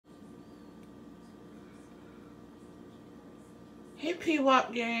Hey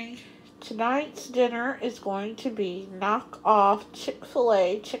P-Wop gang, tonight's dinner is going to be knockoff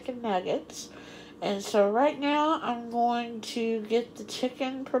Chick-Fil-A chicken nuggets. And so right now I'm going to get the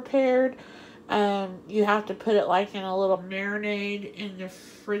chicken prepared. You have to put it like in a little marinade in the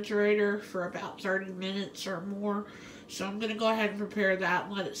refrigerator for about 30 minutes or more. So I'm going to go ahead and prepare that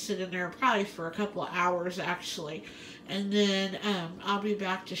and let it sit in there probably for a couple of hours actually. And then I'll be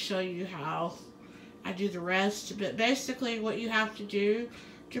back to show you how I do the rest. But basically what you have to do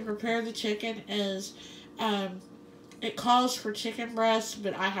to prepare the chicken is it calls for chicken breasts,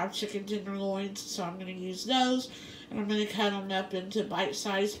 but I have chicken tenderloins, so I'm going to use those. And I'm going to cut them up into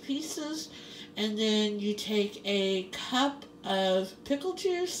bite-sized pieces. And then you take a cup of pickle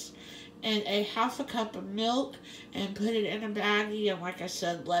juice and a half a cup of milk and put it in a baggie. And like I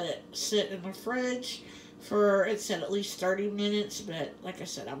said, let it sit in the fridge for, it said at least 30 minutes. But like I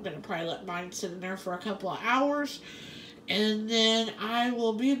said, I'm going to probably let mine sit in there for a couple of hours. And then I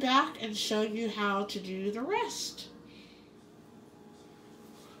will be back and show you how to do the rest.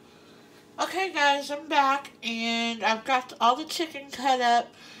 Okay guys, I'm back and I've got all the chicken cut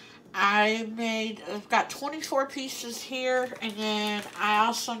up. I've got 24 pieces here, and then I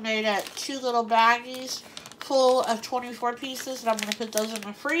also made up 2 little baggies full of 24 pieces, and I'm going to put those in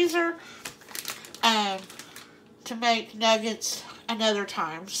the freezer to make nuggets another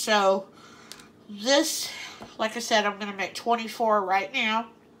time. So this, like I said, I'm going to make 24 right now.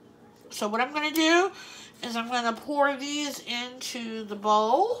 So what I'm going to do is I'm going to pour these into the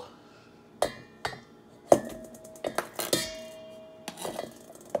bowl.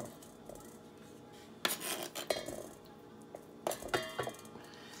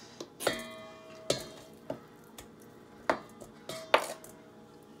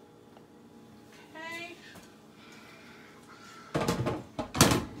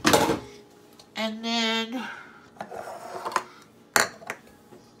 And then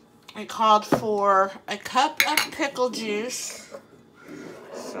I called for a cup of pickle juice.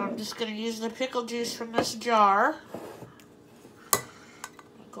 So I'm just going to use the pickle juice from this jar. I'll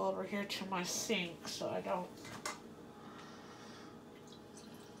go over here to my sink so I don't.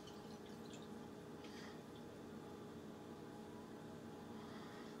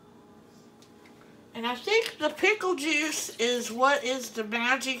 And I think the pickle juice is what is the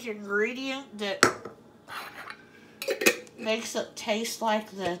magic ingredient that makes it taste like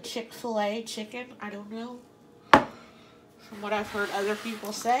the Chick-Fil-A chicken. I don't know, from what I've heard other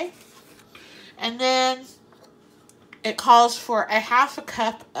people say. And then it calls for a half a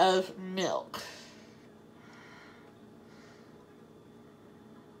cup of milk.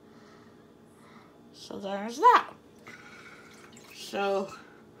 So there's that. So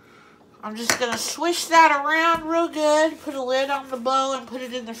I'm just going to swish that around real good, put a lid on the bowl, and put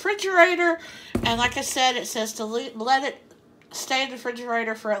it in the refrigerator. And like I said, it says to let it stay in the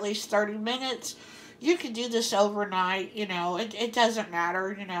refrigerator for at least 30 minutes. You can do this overnight, you know, it doesn't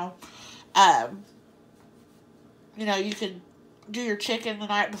matter, you know. You can do your chicken the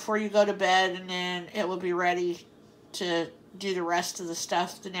night before you go to bed, and then it will be ready to do the rest of the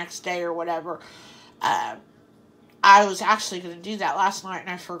stuff the next day or whatever. I was actually going to do that last night and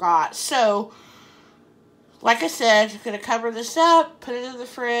I forgot. So, like I said, I'm going to cover this up, put it in the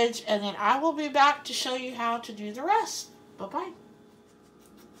fridge, and then I will be back to show you how to do the rest. Bye-bye.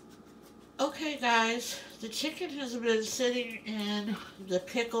 Okay, guys, the chicken has been sitting in the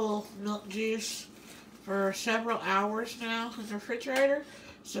pickle milk juice for several hours now in the refrigerator.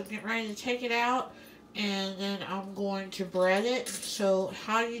 So I'm getting ready to take it out, and then I'm going to bread it. So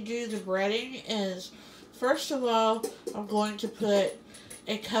how you do the breading is, first of all, I'm going to put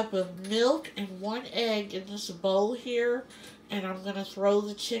a cup of milk and 1 egg in this bowl here, and I'm going to throw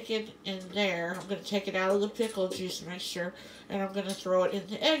the chicken in there. I'm going to take it out of the pickle juice mixture, and I'm going to throw it in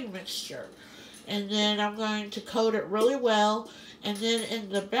the egg mixture. And then I'm going to coat it really well, and then in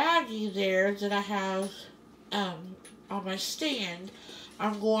the baggie there that I have on my stand,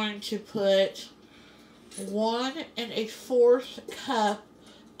 I'm going to put 1 1/4 cup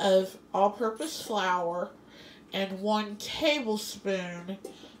of all-purpose flour and 1 tablespoon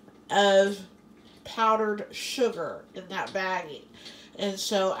of powdered sugar in that baggie. And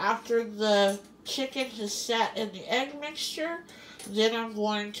so after the chicken has sat in the egg mixture, then I'm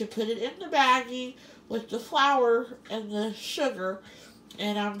going to put it in the baggie with the flour and the sugar,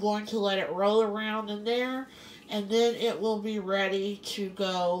 and I'm going to let it roll around in there, and then it will be ready to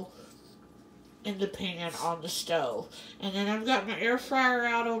go in the pan on the stove. And then I've got my air fryer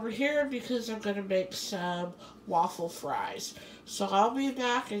out over here because I'm going to make some waffle fries. So I'll be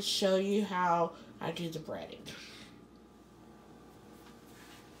back and show you how I do the breading.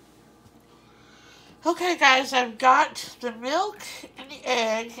 Okay, guys, I've got the milk and the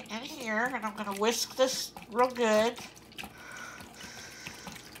egg in here, and I'm going to whisk this real good.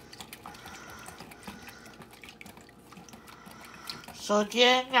 So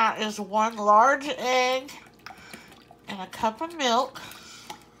again, that is 1 large egg and a cup of milk.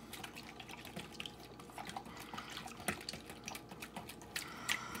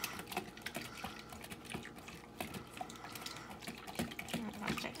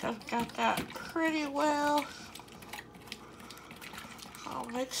 I think I've got that pretty well all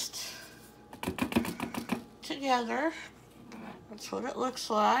mixed together. That's what it looks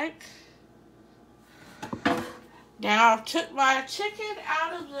like. Now I've took my chicken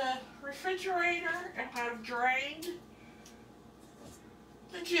out of the refrigerator and have drained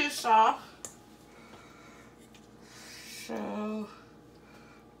the juice off. So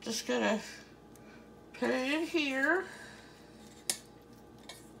just gonna put it in here.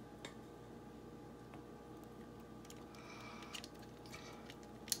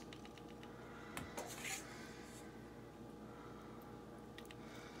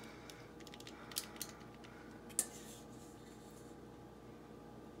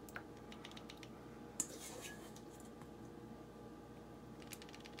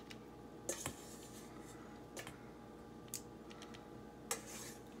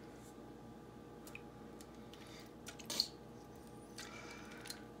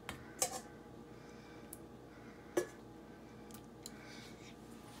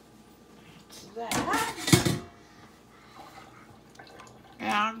 That.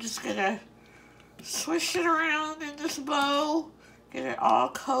 Now I'm just gonna swish it around in this bowl, get it all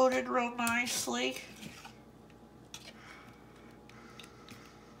coated real nicely.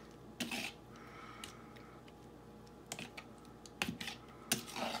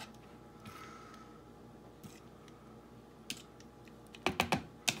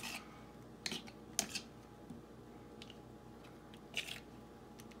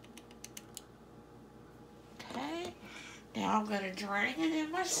 Now I'm going to drain it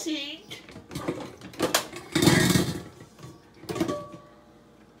in my sink.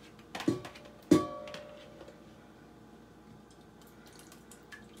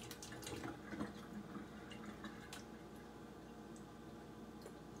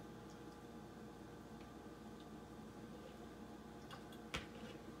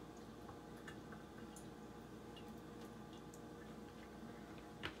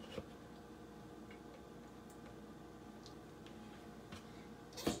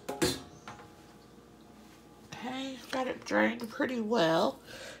 Okay, got it drained pretty well.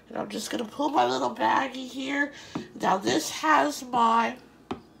 And I'm just going to pull my little baggie here. Now this has my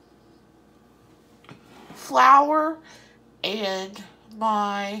flour and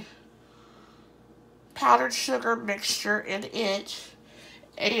my powdered sugar mixture in it.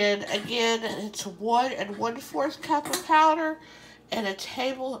 And again, it's 1 1/4 cup of powder and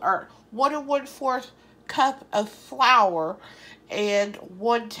 1 1/4 cup of flour and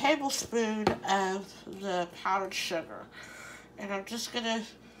 1 tablespoon of the powdered sugar. And I'm just gonna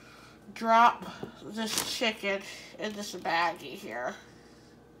drop this chicken in this baggie here.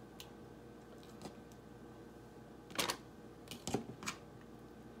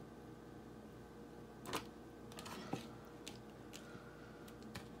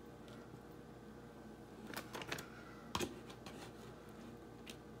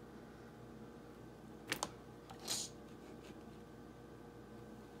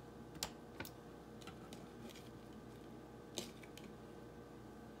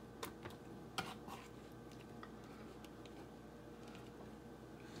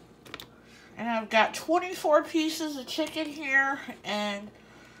 And I've got 24 pieces of chicken here, and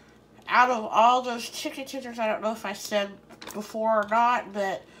out of all those chicken tenders, I don't know if I said before or not,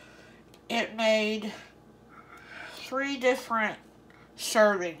 but it made 3 different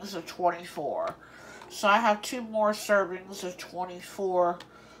servings of 24. So I have 2 more servings of 24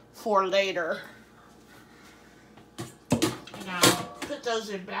 for later. And I'll put those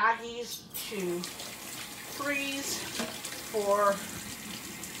in baggies to freeze for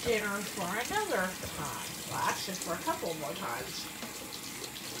dinner for another time. Well, actually for a couple more times.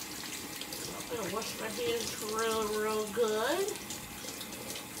 So I'm going to wash my hands real good.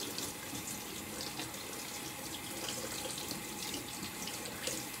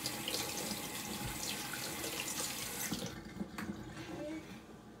 Okay.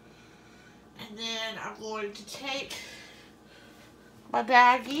 And then I'm going to take my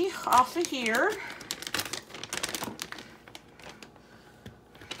baggie off of here.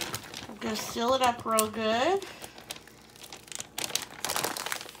 Just seal it up real good.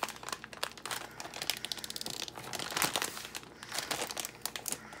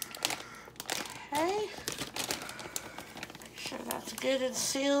 Okay. Okay. Make sure that's good and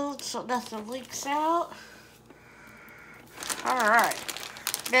sealed so nothing leaks out. Alright.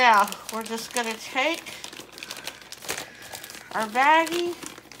 Now, we're just going to take our baggie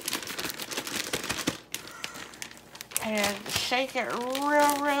and shake it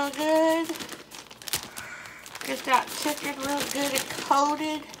real good. Get that chicken real good and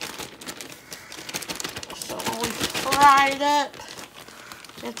coated. So when we fry it up,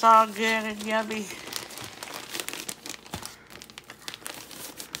 it's all good and yummy.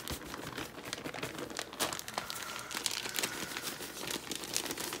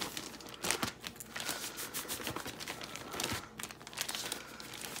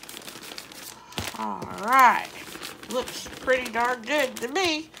 Alright. Looks pretty darn good to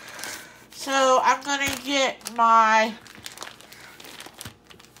me. So I'm going to get my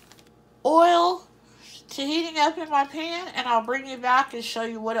oil to heating up in my pan, and I'll bring you back and show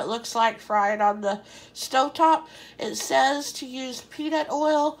you what it looks like fried on the stovetop. It says to use peanut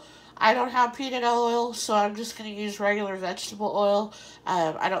oil. I don't have peanut oil, so I'm just going to use regular vegetable oil.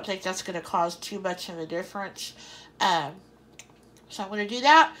 I don't think that's going to cause too much of a difference. So I'm going to do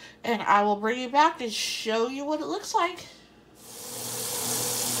that, and I will bring you back and show you what it looks like.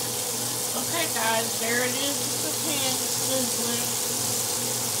 Okay, guys, there it is in the pan, sizzling.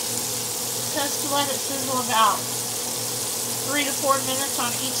 It says to let it sizzle about 3 to 4 minutes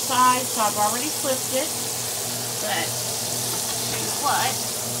on each side, so I've already flipped it. But, tell you what,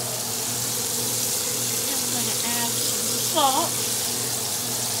 I'm just going to add some salt.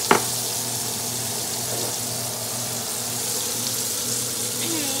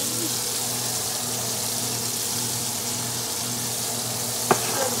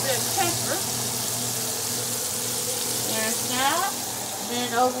 Pepper. There's that. Then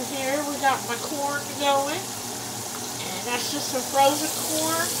over here we got my corn going. And that's just some frozen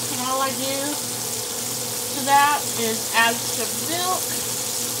corn. And all I do to that is add some milk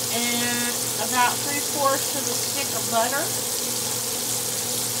and about 3/4 of a stick of butter.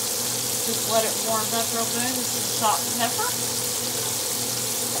 Just let it warm up real good with some salt and pepper.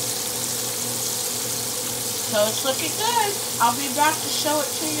 So it's looking good. I'll be back to show it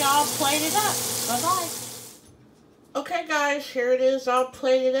to y'all plated up. Bye-bye. Okay, guys, here it is all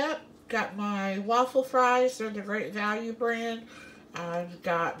plated up. Got my waffle fries. They're the Great Value brand. I've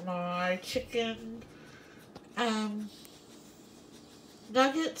got my chicken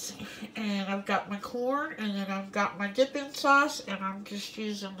nuggets. And I've got my corn. And then I've got my dipping sauce. And I'm just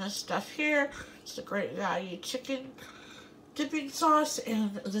using this stuff here. It's the Great Value chicken dipping sauce,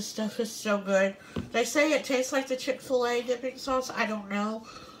 and this stuff is so good. They say it tastes like the Chick-Fil-A dipping sauce. I don't know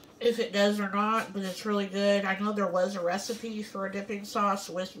if it does or not, but it's really good. I know there was a recipe for a dipping sauce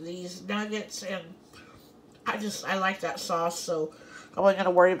with these nuggets, and I like that sauce, so I wasn't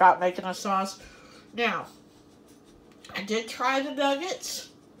going to worry about making a sauce. Now, I did try the nuggets,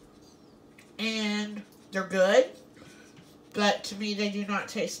 and they're good, but to me they do not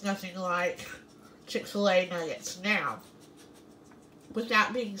taste nothing like Chick-fil-A nuggets. Now, with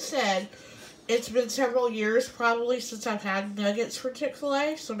that being said, it's been several years probably since I've had nuggets from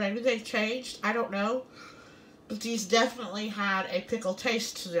Chick-fil-A, so maybe they've changed. I don't know. But these definitely had a pickle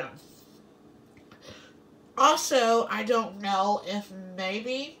taste to them. Also, I don't know if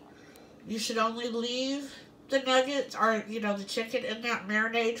maybe you should only leave the nuggets or, the chicken in that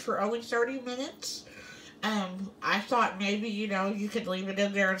marinade for only 30 minutes. I thought maybe, you could leave it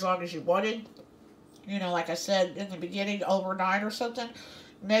in there as long as you wanted. Like I said in the beginning, overnight or something.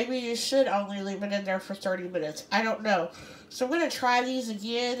 Maybe you should only leave it in there for 30 minutes. I don't know. So I'm going to try these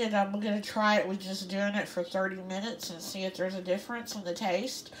again, and I'm going to try it with just doing it for 30 minutes and see if there's a difference in the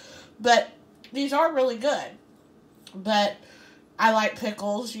taste. But these are really good. But I like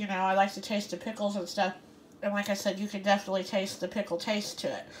pickles, I like to taste the pickles and stuff. And like I said, you can definitely taste the pickle taste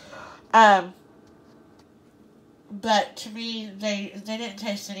to it. But to me, they didn't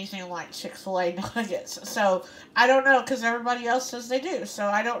taste anything like Chick-fil-A nuggets. So, I don't know, because everybody else says they do. So,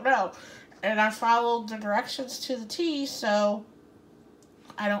 I don't know. And I followed the directions to the T, so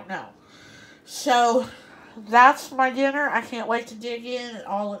I don't know. So, that's my dinner. I can't wait to dig in. It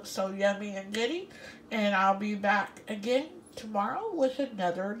all looks so yummy and goody. And I'll be back again tomorrow with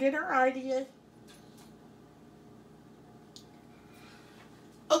another dinner idea.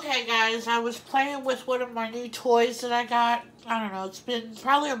 Okay, guys, I was playing with one of my new toys that I got. I don't know, it's been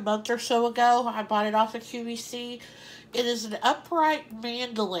probably a month or so ago. I bought it off of QVC. It is an upright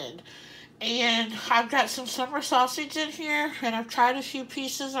mandolin. And I've got some summer sausage in here. And I've tried a few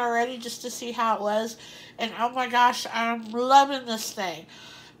pieces already just to see how it was. And oh my gosh, I'm loving this thing.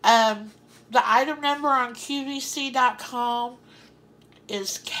 The item number on QVC.com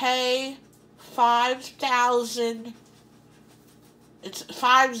is K 5,000. It's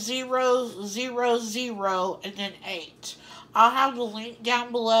 5000 and then 8. I'll have the link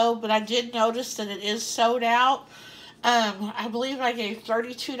down below, but I did notice that it is sold out. I believe I gave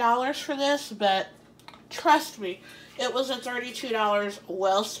 $32 for this, but trust me, it was a $32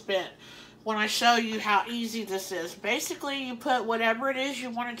 well spent. When I show you how easy this is, basically you put whatever it is you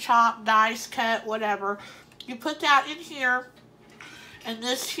want to chop, dice, cut, whatever. You put that in here, and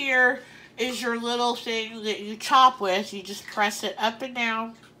this here is your little thing that you chop with. You just press it up and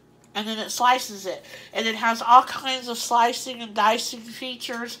down, and then it slices it. And it has all kinds of slicing and dicing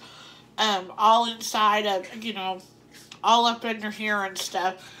features, all inside of, all up under here and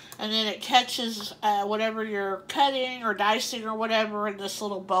stuff. And then it catches whatever you're cutting or dicing or whatever in this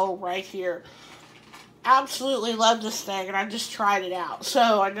little bowl right here. Absolutely love this thing, and I just tried it out.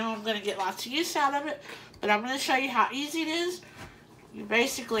 So I know I'm going to get lots of use out of it, but I'm going to show you how easy it is. You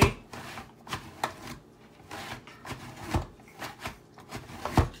basically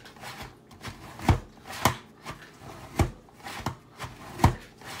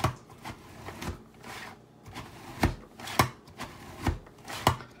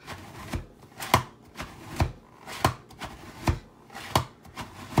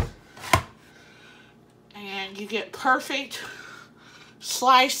you get perfect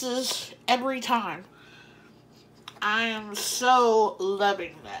slices every time. I am so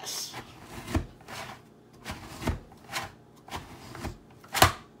loving this.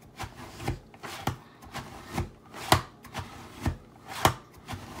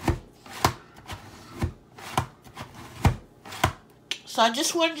 So I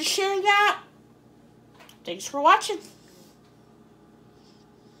just wanted to share that. Thanks for watching.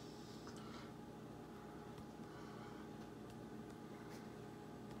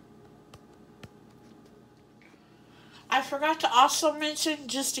 I forgot to also mention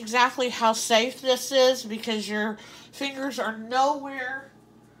just exactly how safe this is, because your fingers are nowhere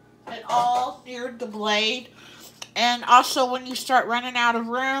at all near the blade. And also when you start running out of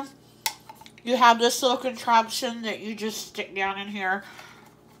room, you have this little contraption that you just stick down in here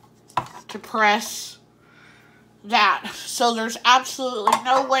to press that. So there's absolutely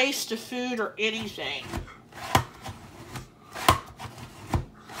no waste of food or anything.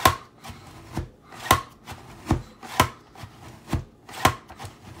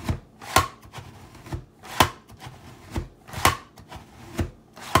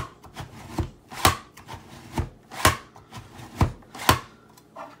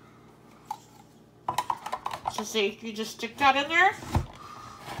 So see, you just stick that in there.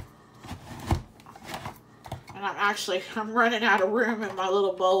 And I'm running out of room in my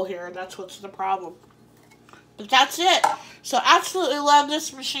little bowl here. That's what's the problem. But that's it. So absolutely love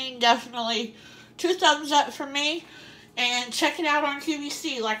this machine. Definitely 2 thumbs up for me. And check it out on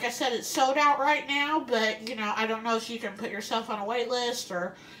QVC. Like I said, it's sold out right now. But, I don't know if you can put yourself on a wait list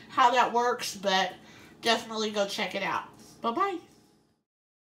or how that works. But definitely go check it out. Bye-bye.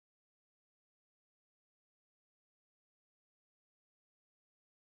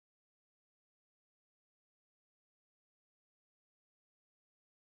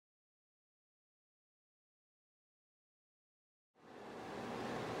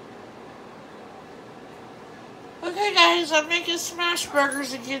 Okay guys, I'm making smash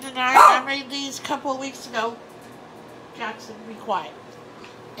burgers again tonight. I made these a couple of weeks ago. Jackson, be quiet.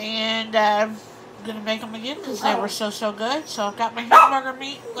 And I'm going to make them again because they were so good. So I've got my hamburger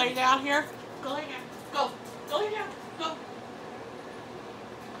meat laid out here. Go lay down. Go. Go lay down. Go.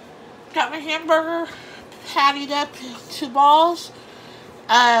 Got my hamburger patted up into balls.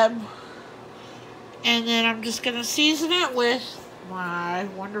 And then I'm just going to season it with my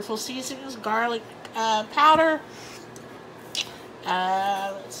wonderful seasonings, garlic powder.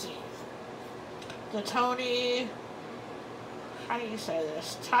 Let's see. The Tony, how do you say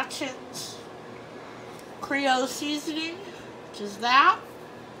this? Tachin's Creole seasoning, which is that.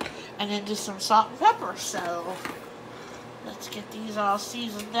 And then just some salt and pepper. So let's get these all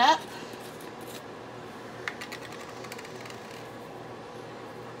seasoned up.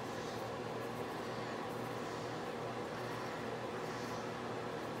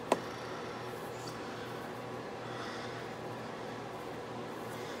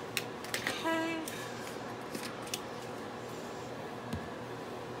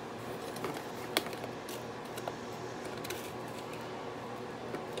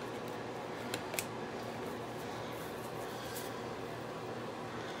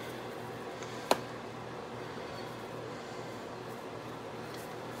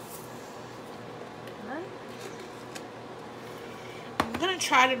 I'm going to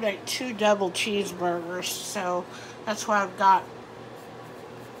try to make 2 double cheeseburgers, so that's why I've got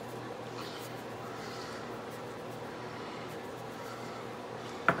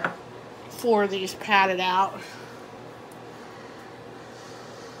 4 of these patted out.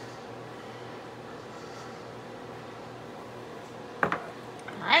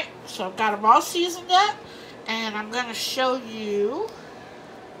 Alright, so I've got them all seasoned up, and I'm going to show you,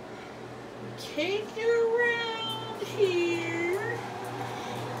 take you around here,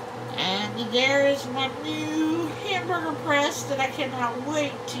 and there is my new hamburger press that I cannot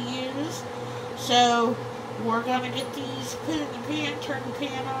wait to use. So we're going to get these put in the pan, turn the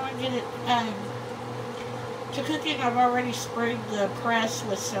pan on, get it to cooking. I've already sprayed the press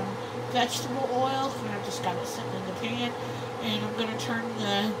with some vegetable oil, and I've just got it sitting in the pan. And I'm going to turn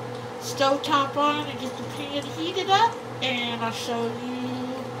the stove top on and get the pan heated up, and I'll show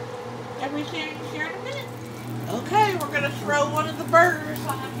you everything here in a minute. Okay, we're going to throw one of the burgers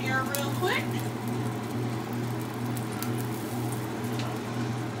on here real quick.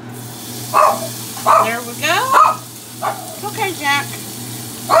 There we go. Okay, Jack.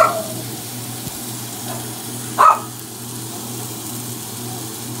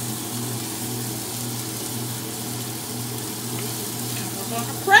 We're going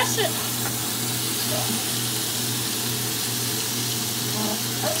to press it.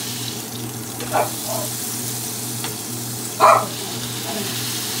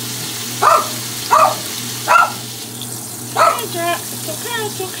 Okay, Jack. It's okay,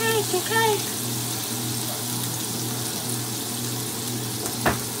 it's okay, it's okay.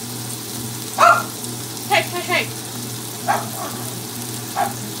 Hey, hey, hey.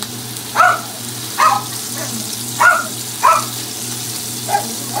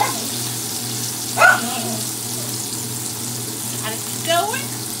 Got it going.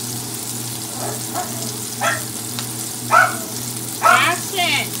 That's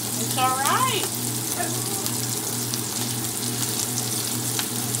it. It's all right.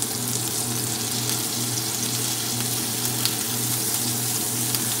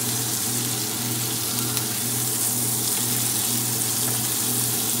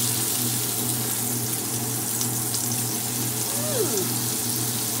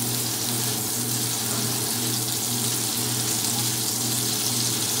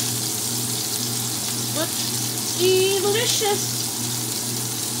 Looks delicious.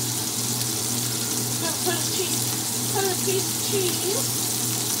 I'm gonna put a piece of cheese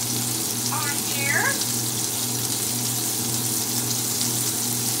on here.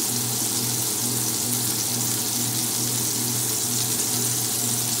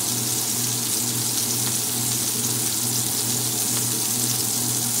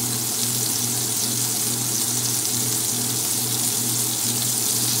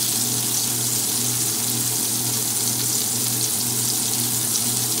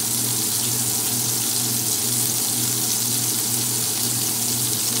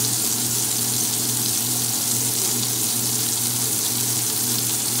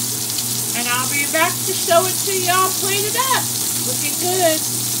 And I'll be back to show it to y'all plated up. Looking good.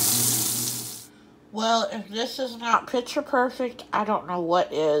 Well, if this is not picture perfect, I don't know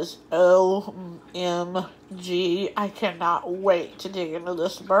what is. OMG. I cannot wait to dig into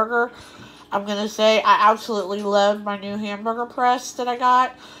this burger. I'm going to say I absolutely love my new hamburger press that I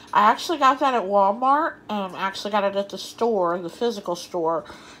got. I actually got that at Walmart. I actually got it at the store, the physical store.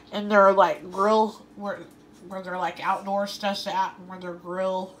 And they're like grill, where they're like outdoor stuff's at, and where their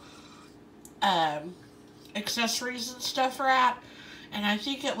grill accessories and stuff are at, and I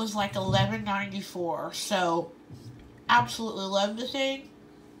think it was like $11.94. So absolutely love the thing.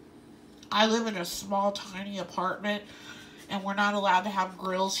 I live in a small tiny apartment, and we're not allowed to have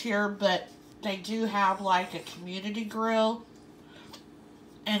grills here, but they do have like a community grill,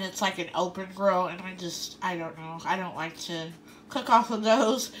 and it's like an open grill, and I don't know, I don't like to cook off of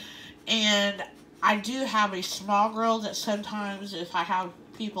those. And I do have a small grill that sometimes if I have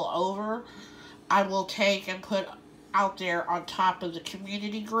people over, I will take and put out there on top of the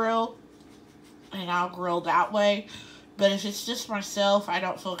community grill, and I'll grill that way. But if it's just myself, I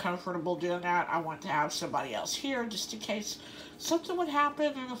don't feel comfortable doing that. I want to have somebody else here just in case something would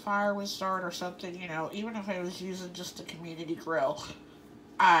happen and a fire would start or something, you know. Even if I was using just the community grill,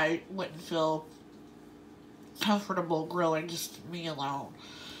 I wouldn't feel comfortable grilling just me alone.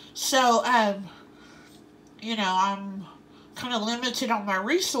 So, you know, I'm kind of limited on my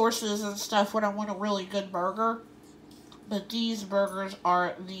resources and stuff when I want a really good burger. But these burgers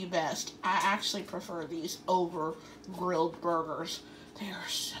are the best. I actually prefer these over grilled burgers. They are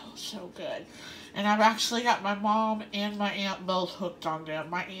so, so good. And I've actually got my mom and my aunt both hooked on them.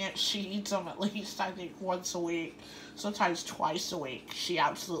 My aunt, she eats them at least, I think, once a week. Sometimes twice a week. She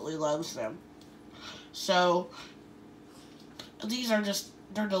absolutely loves them. So, these are just,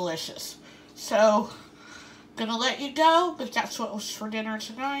 they're delicious. So, gonna let you go, but that's what was for dinner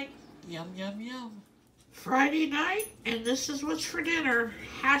tonight. Yum, yum, yum. Friday night, and this is what's for dinner.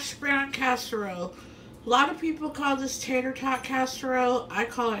 Hash brown casserole. A lot of people call this tater tot casserole. I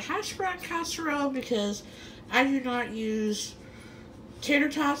call it hash brown casserole because I do not use tater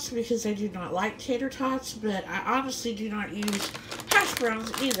tots because I do not like tater tots, but I honestly do not use hash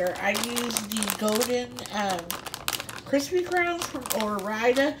browns either. I use the golden crispy crowns from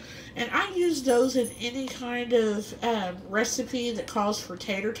Ore-Ida, and I use those in any kind of recipe that calls for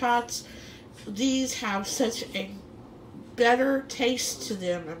tater tots. These have such a better taste to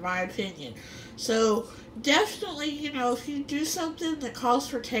them, in my opinion. So definitely, if you do something that calls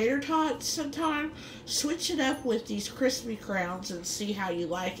for tater tots sometime, switch it up with these crispy crowns and see how you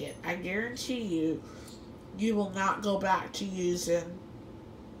like it. I guarantee you, you will not go back to using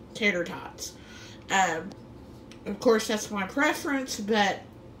tater tots. Of course, that's my preference, but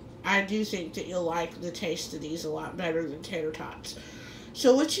I do think that you'll like the taste of these a lot better than tater tots.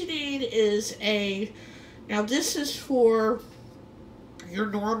 So what you need is now this is for your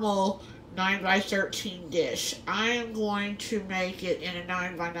normal 9x13 dish. I am going to make it in a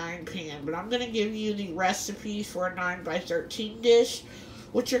 9x9 pan, but I'm going to give you the recipe for a 9x13 dish.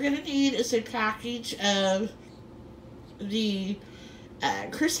 What you're going to need is a package of the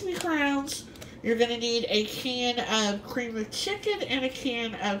crispy crowns. You're going to need a can of cream of chicken and a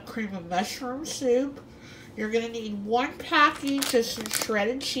can of cream of mushroom soup. You're going to need one package of some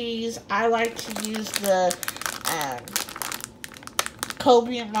shredded cheese. I like to use the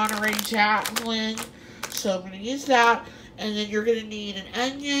Kobe and Monterey Jack blend, so I'm going to use that. And then you're going to need an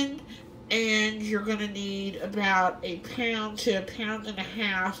onion, and you're going to need about a pound to a pound and a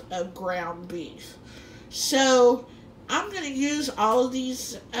half of ground beef. So I'm going to use all of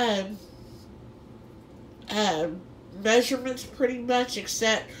these measurements pretty much,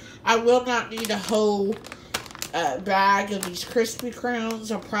 except I will not need a whole bag of these crispy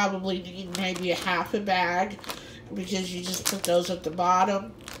crowns. I'll probably need maybe a half a bag because you just put those at the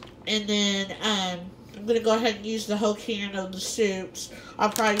bottom. And then I'm going to go ahead and use the whole can of the soups. I'll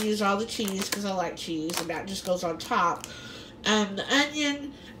probably use all the cheese because I like cheese, and that just goes on top. The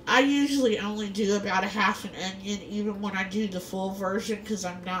onion, I usually only do about a half an onion, even when I do the full version, because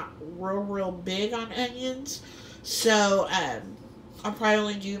I'm not real big on onions. So I'll probably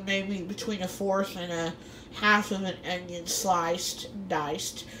only do maybe between a fourth and a half of an onion sliced,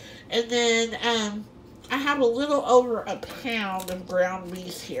 diced. And then I have a little over a pound of ground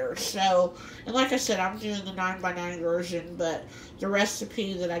beef here. So, and like I said, I'm doing the 9x9 version, but the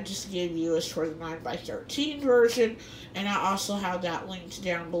recipe that I just gave you is for the 9x13 version. And I also have that linked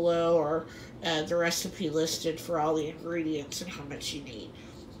down below, or the recipe listed for all the ingredients and how much you need.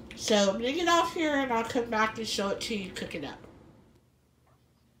 So I'm going to get off here, and I'll come back and show it to you cooking up.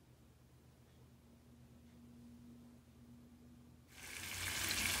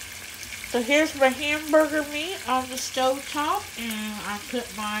 So here's my hamburger meat on the stove top, and I put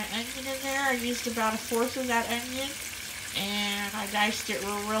my onion in there. I used about a fourth of that onion, and I diced it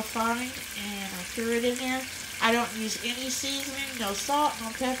real fine, and I threw it in there. I don't use any seasoning, no salt,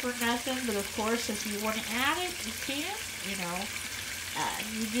 no pepper, nothing, but of course if you want to add it, you can,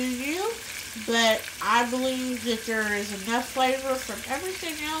 you do you. But I believe that there is enough flavor from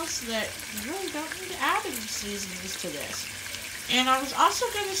everything else that you really don't need to add any seasonings to this. And I was also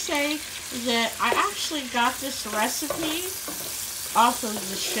going to say that I actually got this recipe off of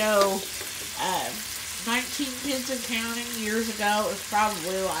the show 19 Kids and Counting years ago. It was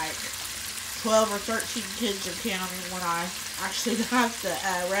probably like 12 or 13 Kids and Counting when I actually got the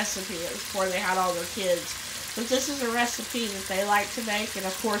recipe. It was before they had all their kids. But this is a recipe that they like to make, and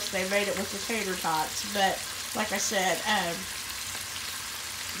of course they made it with the tater tots. But like I said,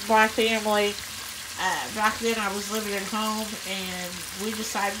 my family, back then I was living at home, and we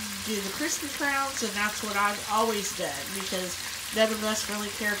decided to do the crispy crowns, and that's what I've always done, because none of us really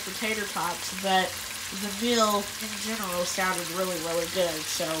cared for tater tots, but the meal in general sounded really good.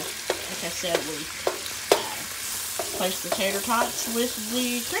 So, like I said, we placed the tater tots with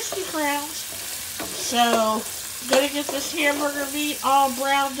the crispy crowns. So, I'm going to get this hamburger meat all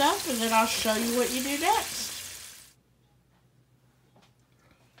browned up, and then I'll show you what you do next.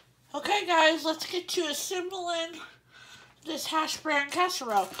 Okay guys, let's get to assembling this hash brown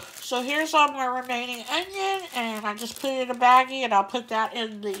casserole. So here's all my remaining onion, and I just put it in a baggie, and I'll put that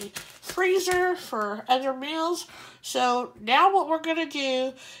in the freezer for other meals. So now what we're going to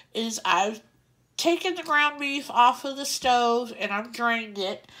do is I've taken the ground beef off of the stove, and I've drained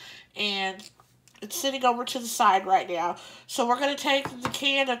it, and it's sitting over to the side right now. So we're going to take the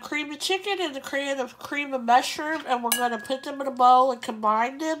can of cream of chicken and the can of cream of mushroom, and we're going to put them in a bowl and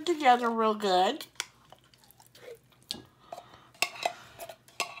combine them together real good.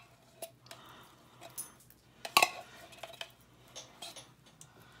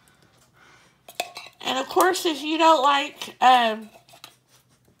 And of course, if you don't like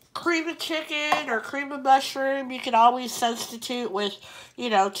cream of chicken or cream of mushroom, you can always substitute with,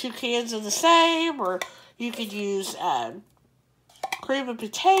 2 cans of the same, or you could use cream of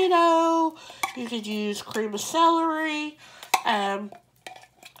potato, you could use cream of celery,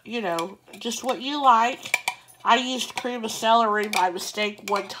 just what you like. I used cream of celery by mistake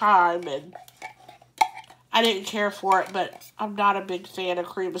one time, and I didn't care for it, but I'm not a big fan of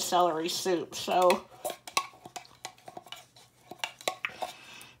cream of celery soup, so.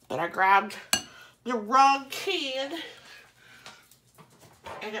 But I grabbed the wrong can,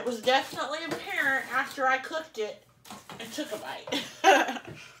 and it was definitely apparent after I cooked it and took a bite.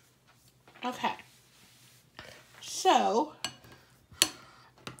 Okay. So,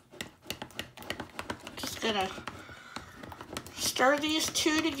 just gonna stir these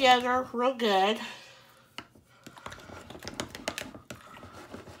two together real good.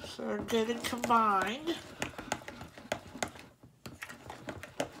 So they're good and combined.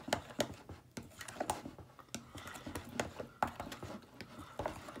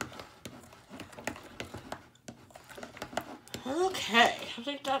 Okay, I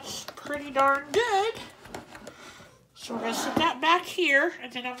think that's pretty darn good. So we're going to set that back here,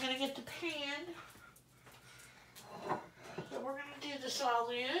 and then I'm going to get the pan that we're going to do this all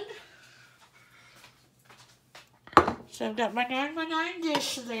in. So I've got my 9x9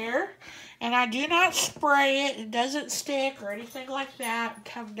 dish there, and I do not spray it. It doesn't stick or anything like that.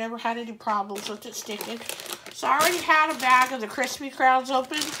 I've never had any problems with it sticking. So I already had a bag of the Crispy Crowns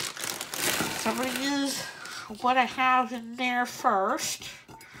open, so I'm going to use what I have in there first.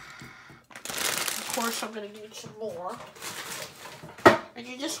 Of course, I'm going to need some more. And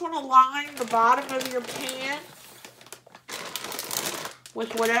you just want to line the bottom of your pan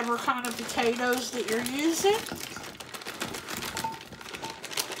with whatever kind of potatoes that you're using.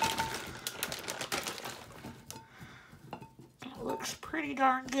 It looks pretty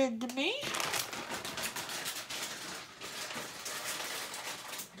darn good to me.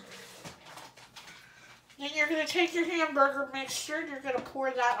 Then you're going to take your hamburger mixture and you're going to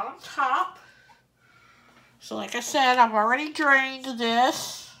pour that on top. So like I said, I've already drained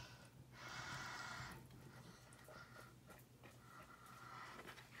this.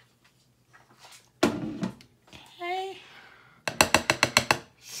 Okay.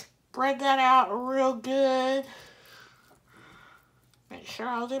 Spread that out real good. Make sure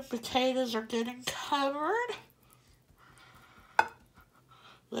all the potatoes are good and covered.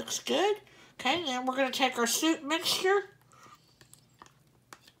 Looks good. Okay, then we're going to take our soup mixture,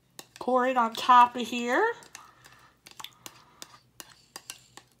 pour it on top of here.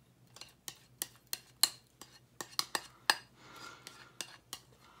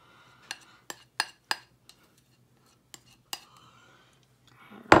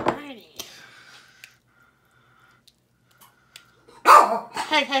 Alrighty.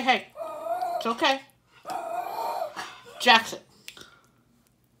 Hey. It's okay. Jackson.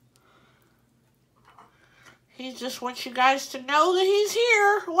 He just wants you guys to know that he's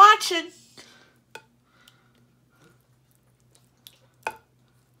here watching.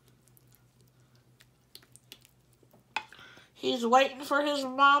 He's waiting for his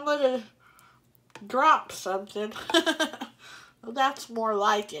mama to drop something. Well, that's more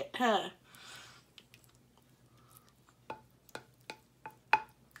like it, huh?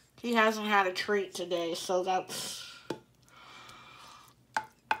 He hasn't had a treat today, so that's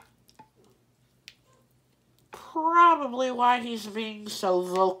probably why he's being so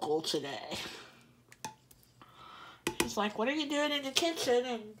vocal today. He's like, what are you doing in the kitchen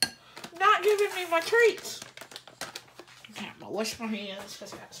and not giving me my treats? Okay, I'm going to wash my hands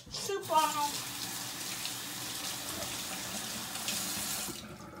because I got some soup on them.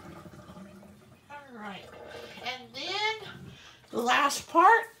 Alright, and then the last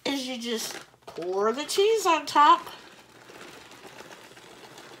part is you just pour the cheese on top.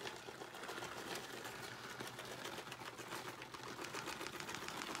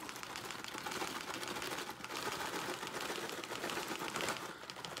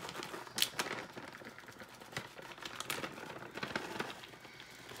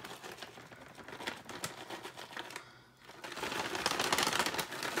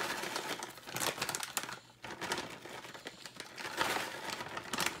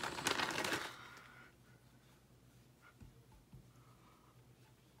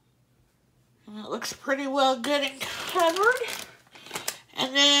 It looks pretty well good and covered.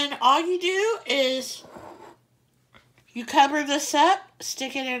 And then all you do is you cover this up,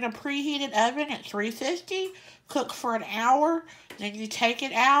 stick it in a preheated oven at 350, cook for an hour. Then you take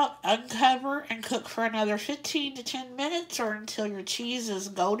it out, uncover, and cook for another 15 to 10 minutes or until your cheese is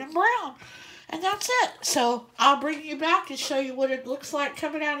golden brown. And that's it. So I'll bring you back and show you what it looks like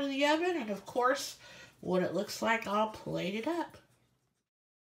coming out of the oven. And of course, what it looks like all plated up.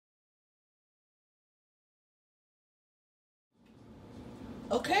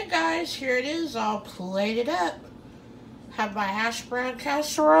 Okay guys, here it is all plated up. Have my hash brown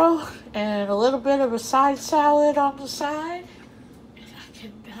casserole and a little bit of a side salad on the side. And I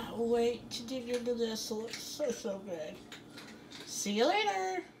cannot wait to dig into this. It looks so good. See you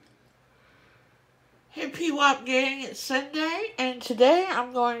later. Hey PWOP gang, it's Sunday, and today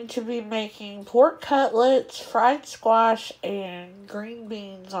I'm going to be making pork cutlets, fried squash, and green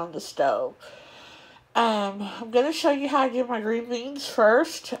beans on the stove. I'm going to show you how to do my green beans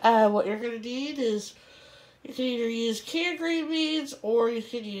first. What you're going to need is, you can either use canned green beans, or you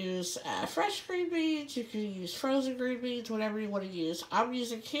can use fresh green beans, you can use frozen green beans, whatever you want to use. I'm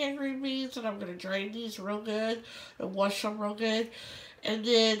using canned green beans, and I'm going to drain these real good, and wash them real good. And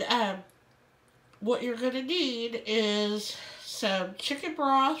then, what you're going to need is some chicken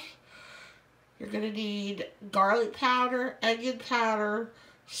broth. You're going to need garlic powder, onion powder,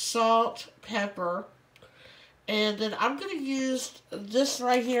 salt, pepper. And then I'm going to use, this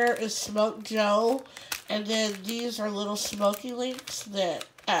right here is smoked Joe. And then these are little smoky links that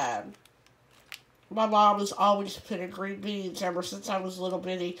my mom has always put in green beans ever since I was little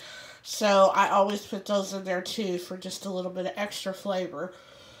bitty. So I always put those in there too for just a little bit of extra flavor.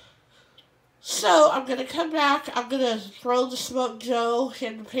 So, I'm going to come back, I'm going to throw the smoked Joe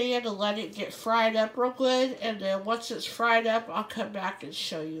in the pan and let it get fried up real good. And then once it's fried up, I'll come back and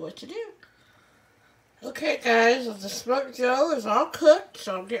show you what to do. Okay guys, the smoked Joe is all cooked,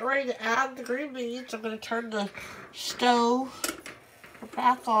 so I'm getting ready to add the green beans. I'm going to turn the stove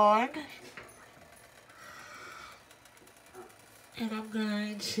back on. And I'm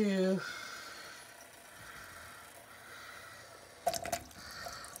going to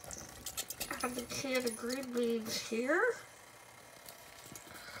add the can of green beans here.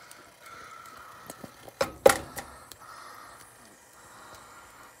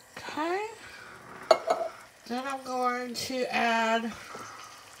 Okay. Then I'm going to add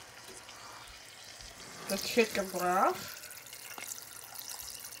the chicken broth.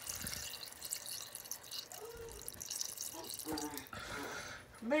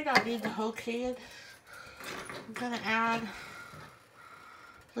 May not need the whole can. I'm going to add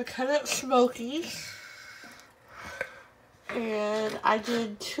the Cutlets Smokies, and I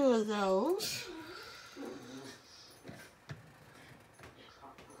did 2 of those.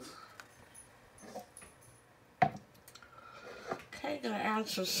 Okay, gonna add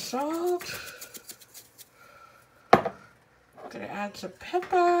some salt. Gonna add some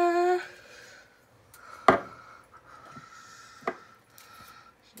pepper.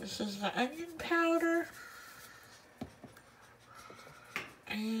 This is the onion powder.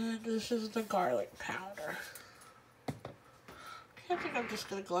 And this is the garlic powder. Okay, I think I'm just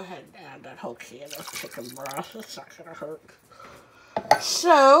going to go ahead and add that whole can of chicken broth. That's not going to hurt.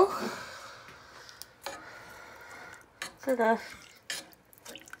 So, I'm going to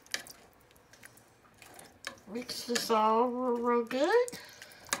mix this all real good.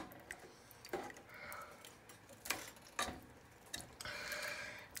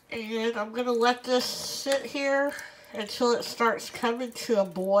 And I'm going to let this sit here until it starts coming to a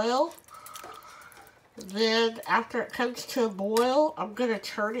boil. Then after it comes to a boil, I'm going to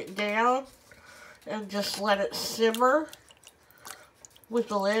turn it down and just let it simmer with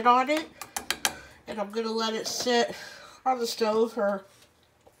the lid on it. And I'm going to let it sit on the stove for,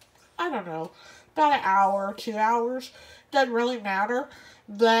 I don't know, about an hour, 2 hours. Doesn't really matter,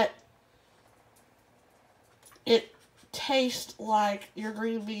 but it tastes like your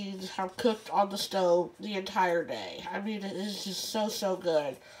green beans have cooked on the stove the entire day. I mean, it is just so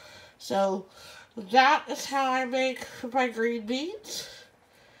good. So that is how I make my green beans.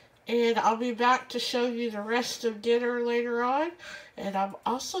 And I'll be back to show you the rest of dinner later on. And I'm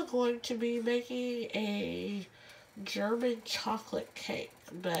also going to be making a German chocolate cake.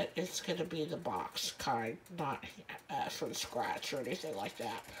 But it's going to be the box kind, not from scratch or anything like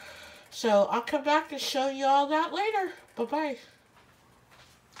that. So I'll come back and show you all that later. Bye-bye.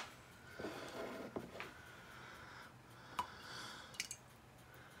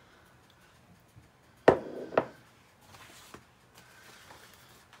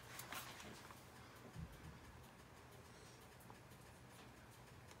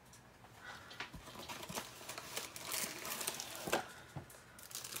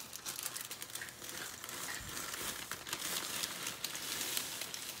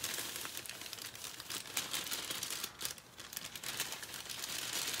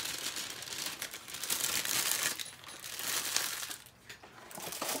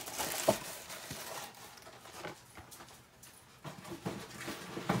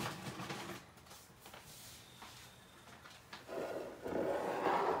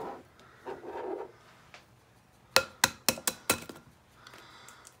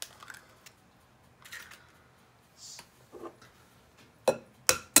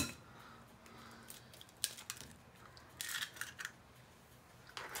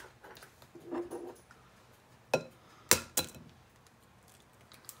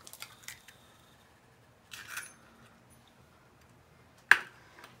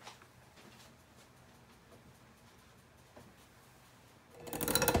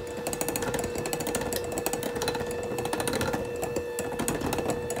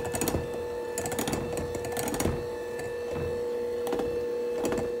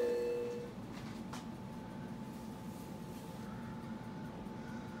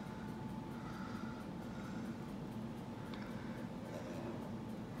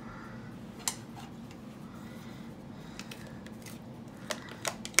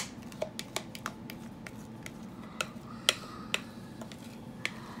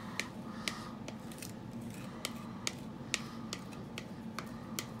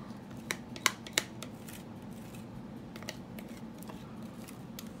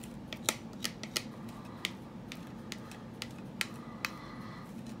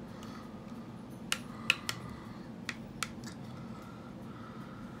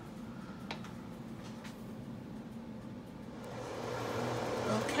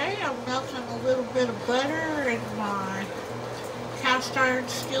 Okay, I'm melting a little bit of butter in my cast iron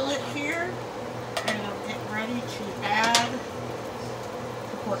skillet here, and I'm getting ready to add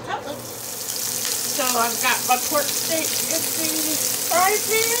the pork cutlets. So I've got my pork steak in the fry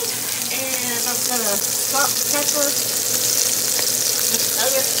pan, and I'm gonna salt and pepper this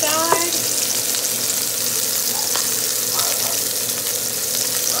other side.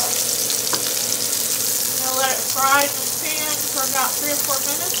 I'm gonna let it fry in the pan for about 3 or 4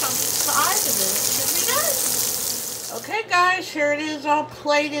 minutes on each side, and then it should be done. Okay guys, here it is all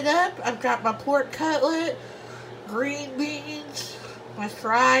plated up. I've got my pork cutlet, green beans, my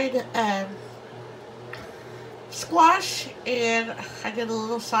fried squash, and I did a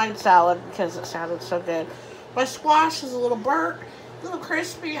little side salad because it sounded so good. My squash is a little burnt, a little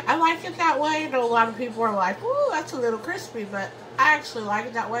crispy. I like it that way. I know a lot of people are like, ooh, that's a little crispy, but I actually like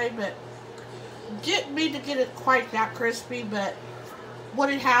it that way, but didn't mean to get it quite that crispy. But what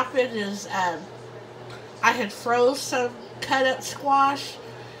had happened is I had froze some cut up squash,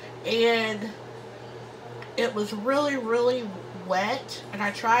 and it was really, really wet, and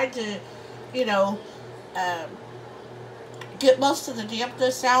I tried to, you know, get most of the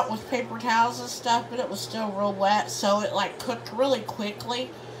dampness out with paper towels and stuff, but it was still real wet, so it like cooked really quickly,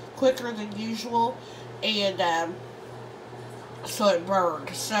 quicker than usual, and so it burned.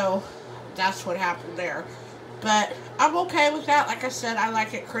 So that's what happened there. But I'm okay with that. Like I said, I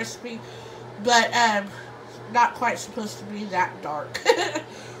like it crispy, but not quite supposed to be that dark.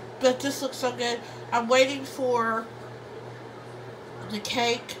 But this looks so good. I'm waiting for the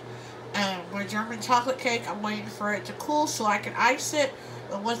cake, my German chocolate cake. I'm waiting for it to cool so I can ice it.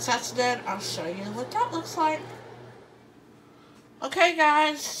 And once that's done, I'll show you what that looks like. Okay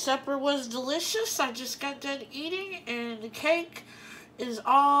guys, supper was delicious. I just got done eating, and the cake is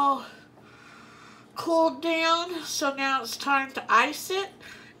all cooled down. So now it's time to ice it.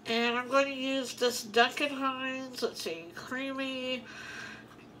 And I'm going to use this Duncan Hines, let's see, creamy,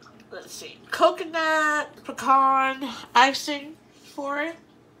 let's see, coconut pecan icing for it.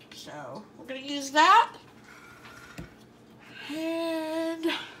 So we're going to use that.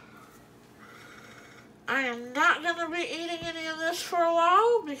 And I am not going to be eating any of this for a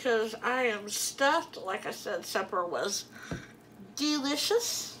while because I am stuffed. Like I said, supper was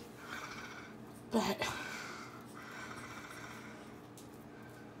delicious. But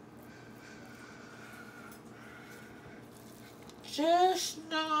just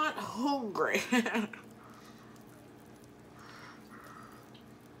not hungry.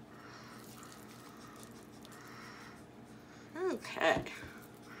 Okay.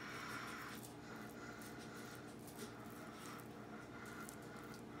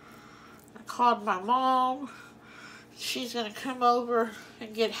 I called my mom. She's going to come over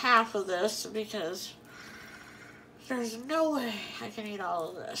and get half of this because there's no way I can eat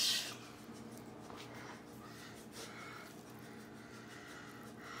all of this.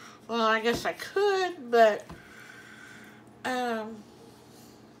 Well, I guess I could, but no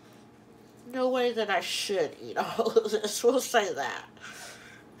way that I should eat all of this. We'll say that.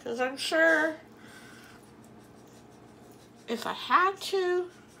 Because I'm sure if I had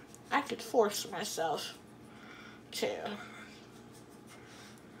to, I could force myself to.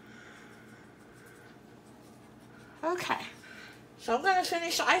 Okay. So I'm going to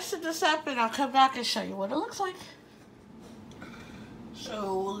finish icing this up, and I'll come back and show you what it looks like.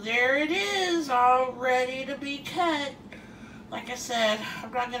 So there it is, all ready to be cut. Like I said,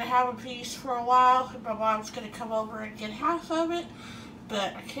 I'm not going to have a piece for a while. My mom's going to come over and get half of it.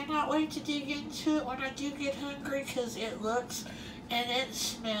 But I cannot wait to dig into it when I do get hungry, because it looks and it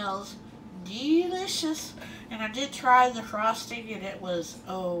smells delicious. And I did try the frosting, and it was,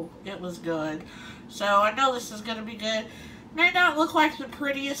 oh, it was good. So I know this is going to be good. May not look like the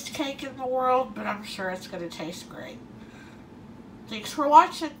prettiest cake in the world, but I'm sure it's going to taste great. Thanks for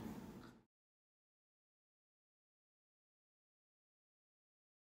watching.